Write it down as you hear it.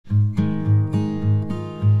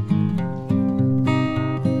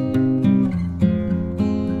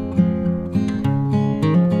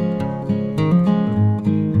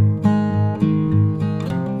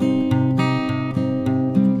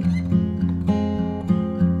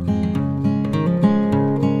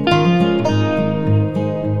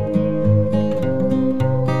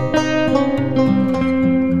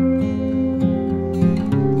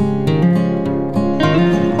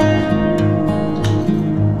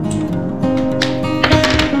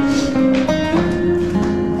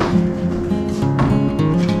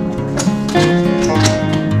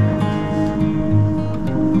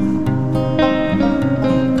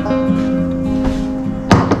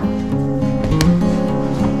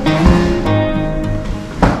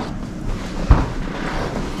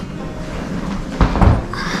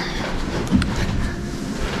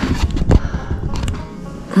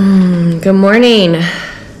Good morning.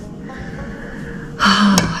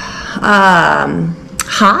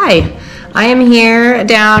 Hi, I am here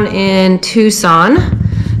down in Tucson.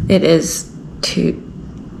 It is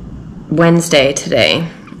Wednesday today.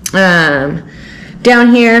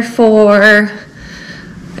 Down here for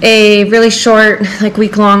a really short, like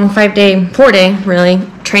week-long, 4-day, really,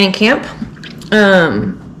 training camp.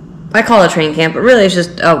 I call it a training camp, but really it's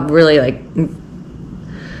just a really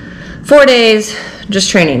 4 days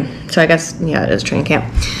just training. So I guess, yeah, it is training camp.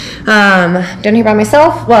 Down here by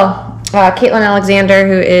myself. Well, Caitlin Alexander,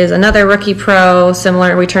 who is another rookie pro,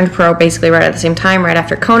 similar. We turned pro basically right at the same time, right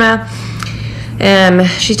after Kona.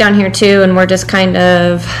 She's down here too, and we're just kind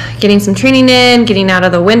of getting some training in, getting out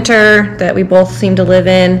of the winter that we both seem to live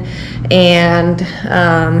in, and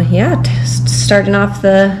starting off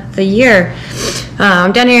the year.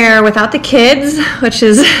 I'm down here without the kids, which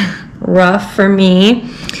is rough for me.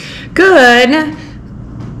 Good,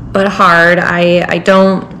 but hard. I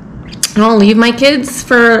don't leave my kids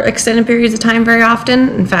for extended periods of time very often.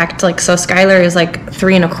 In fact, so Skylar is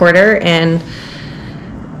 3 1/4, and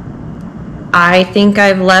I think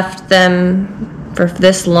I've left them for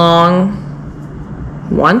this long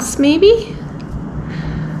once, maybe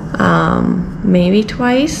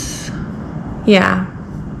twice. Yeah,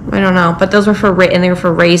 I don't know, but those were they were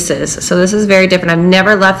for races. So this is very different. I've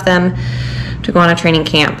never left them to go on a training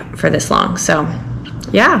camp for this long. So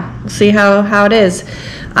yeah, we'll see how it is.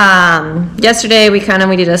 Yesterday we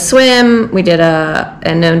did a swim, we did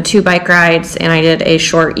and then 2 bike rides, and I did a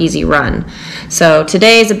short, easy run. So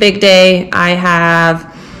today is a big day. I have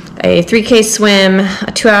a 3K swim,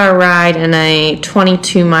 a 2-hour ride, and a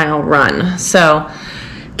 22-mile run. So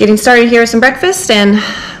getting started here with some breakfast, and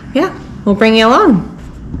yeah, we'll bring you along.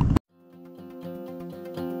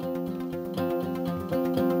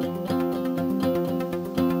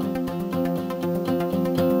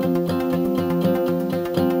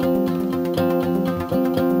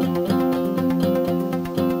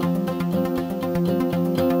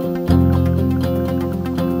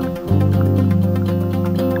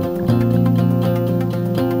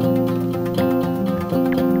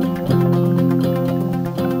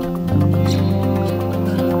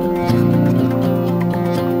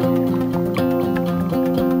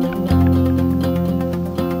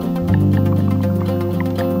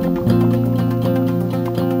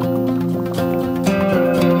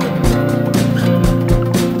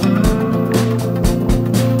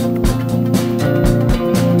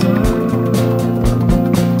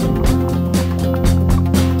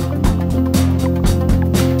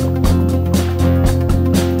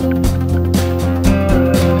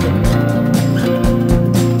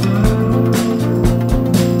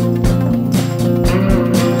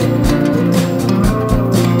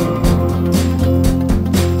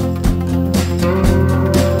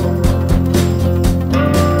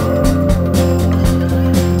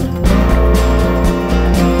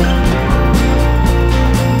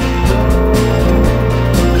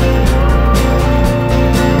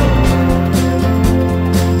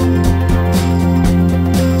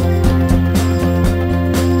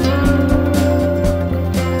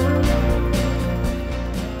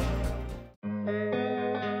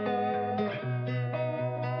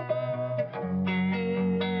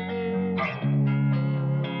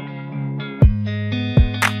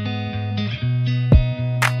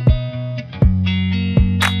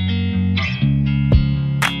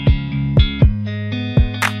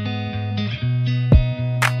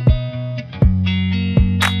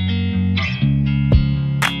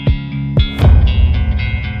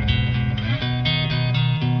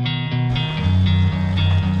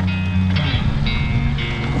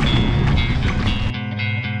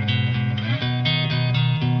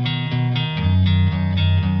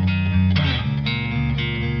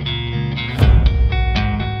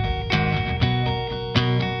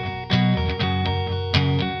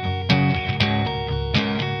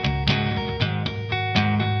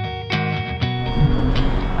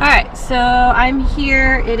 So I'm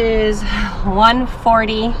here, it is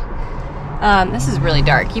 1:40. This is really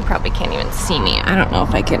dark. You probably can't even see me. I don't know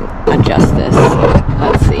if I can adjust this.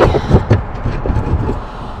 Let's see.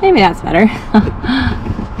 Maybe that's better.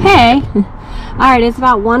 Hey. Alright, it's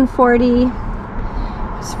about 1:40.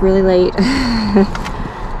 It's really late.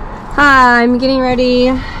 I'm getting ready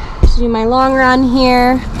to do my long run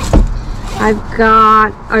here. I've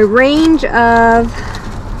got a range of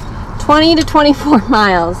 20 to 24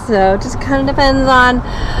 miles, so it just kind of depends on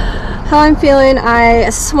how I'm feeling. I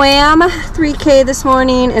swam 3K this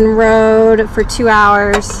morning and rode for 2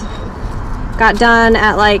 hours. Got done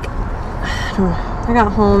at I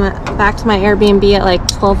got home back to my Airbnb at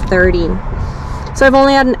 12:30. So I've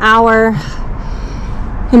only had an hour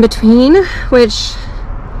in between, which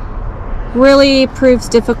really proves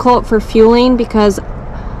difficult for fueling, because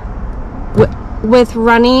with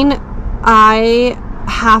running, I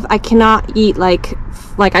cannot eat like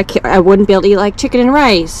I wouldn't be able to eat like chicken and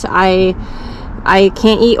rice. I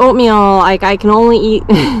can't eat oatmeal. Like I can only eat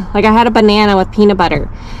like I had a banana with peanut butter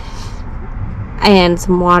and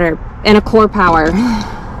some water and a core power,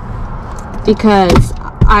 because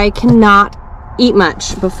I cannot eat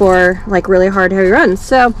much before like really hard heavy runs.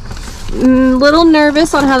 So I'm a little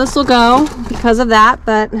nervous on how this will go because of that,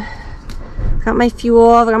 but I've got my fuel,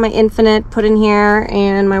 I've got my Infinite put in here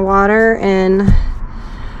and my water, and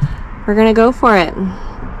we're gonna go for it.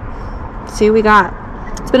 See what we got.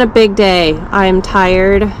 It's been a big day. I'm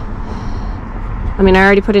tired. I mean, I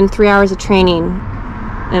already put in 3 hours of training,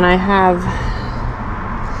 and I have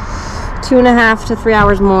 2.5 to 3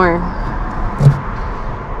 hours more.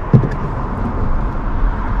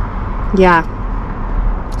 Yeah,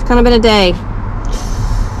 it's kind of been a day.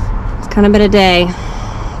 It's kind of been a day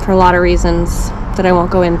for a lot of reasons that I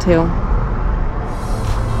won't go into.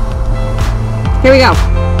 Here we go.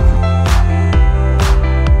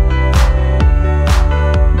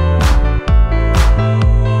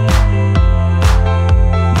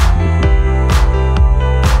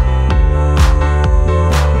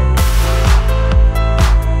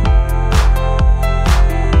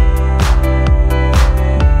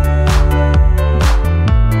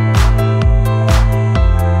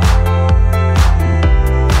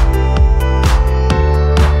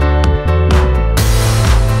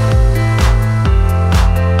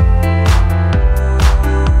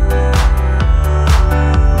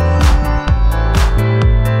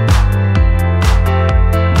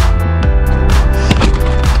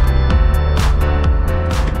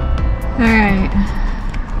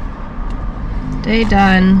 Day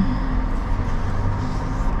done.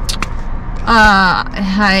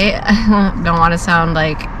 I don't want to sound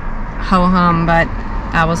like ho-hum, but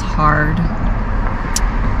that was hard.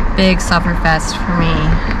 Big sufferfest for me.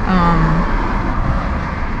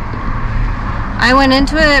 I went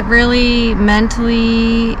into it really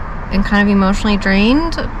mentally and kind of emotionally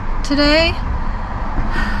drained today,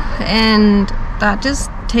 and that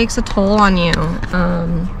just takes a toll on you.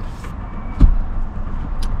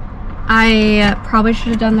 I probably should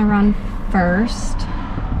have done the run first,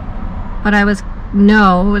 but I was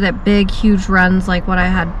that big huge runs like what I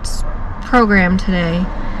had programmed today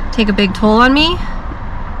take a big toll on me,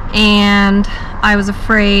 and I was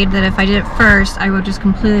afraid that if I did it first I would just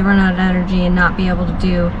completely run out of energy and not be able to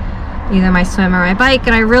do either my swim or my bike.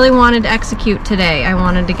 And I really wanted to execute today. I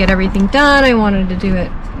wanted to get everything done. I wanted to do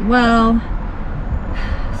it well.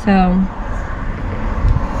 So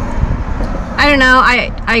I don't know,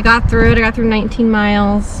 I got through it. I got through 19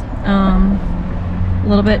 miles, a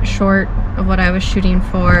little bit short of what I was shooting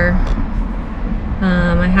for.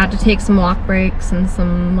 I had to take some walk breaks and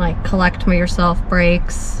some like collect yourself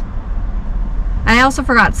breaks. I also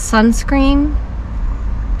forgot sunscreen,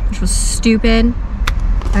 which was stupid.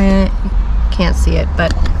 I can't see it,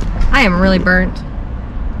 but I am really burnt.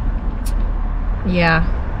 Yeah.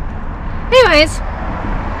 Anyways,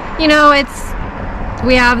 you know,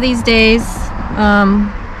 we have these days,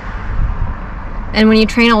 and when you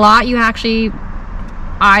train a lot,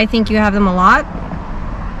 I think you have them a lot.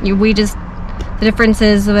 The difference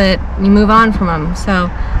is that you move on from them. So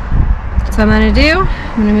that's what I'm gonna do.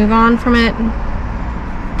 I'm gonna move on from it. I'm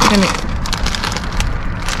gonna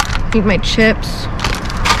eat my chips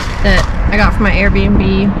that I got from my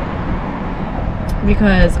Airbnb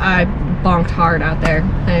because I bonked hard out there.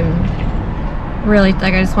 I'm really,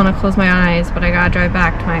 like, I just want to close my eyes, but I gotta drive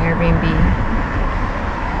back to my Airbnb.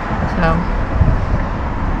 So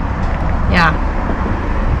yeah.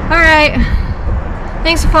 Alright,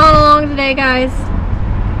 thanks for following along today, guys.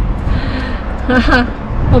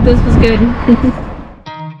 Hope this was good.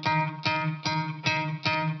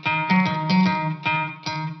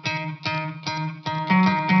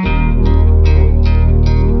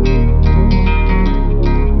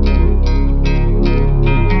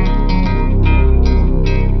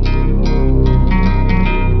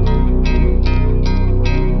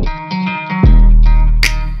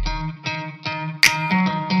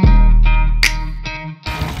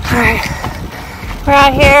 Alright, we're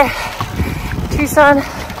out here, Tucson,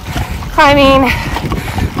 climbing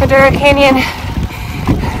Maduro Canyon.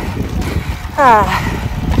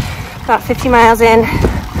 About 50 miles in.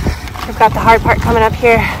 We've got the hard part coming up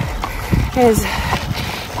here. It is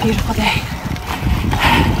a beautiful day.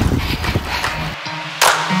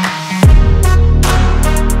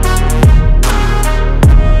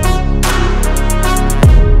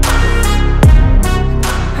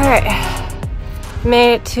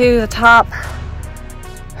 Made it to the top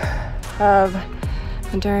of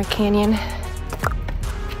Ventura Canyon.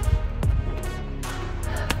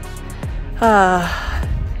 Not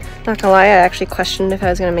gonna lie, I actually questioned if I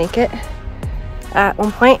was gonna make it at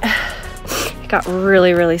one point. It got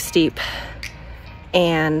really, really steep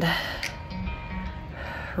and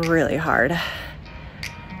really hard.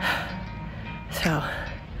 So,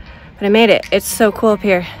 but I made it. It's so cool up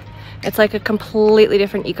here. It's like a completely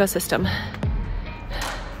different ecosystem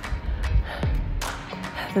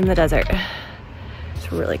than the desert. It's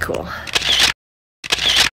really cool.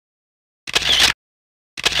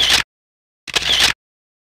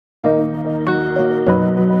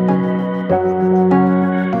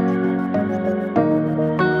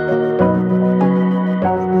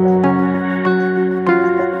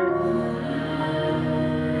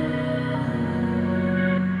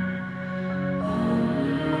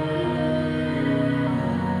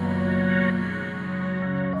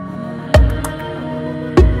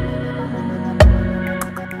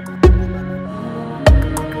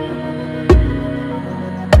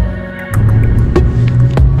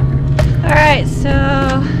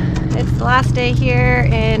 So it's the last day here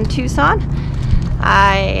in Tucson.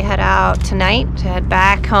 I head out tonight to head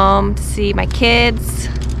back home to see my kids.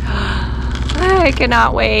 I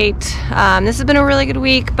cannot wait. This has been a really good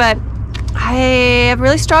week, but I have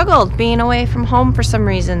really struggled being away from home for some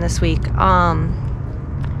reason this week.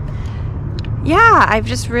 Yeah, I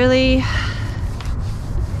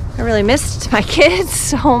really missed my kids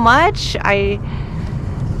so much.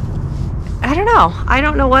 I don't know. I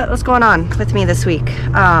don't know what was going on with me this week.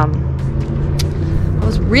 I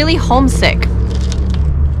was really homesick.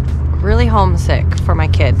 Really homesick for my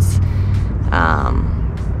kids.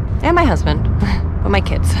 And my husband. But my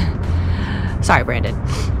kids. Sorry, Brandon.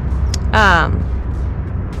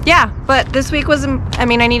 Yeah, but this week was, I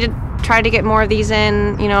mean, I need to try to get more of these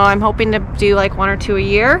in. You know, I'm hoping to do like 1 or 2 a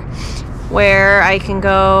year where I can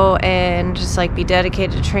go and just like be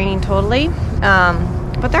dedicated to training totally.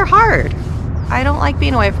 But they're hard. I don't like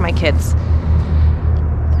being away from my kids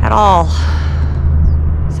at all.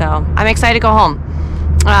 So I'm excited to go home.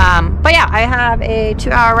 But yeah, I have a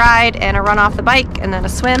 2-hour ride and a run off the bike and then a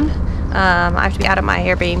swim. I have to be out of my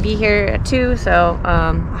Airbnb here at 2, so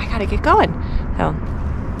I gotta get going. So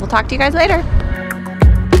we'll talk to you guys later.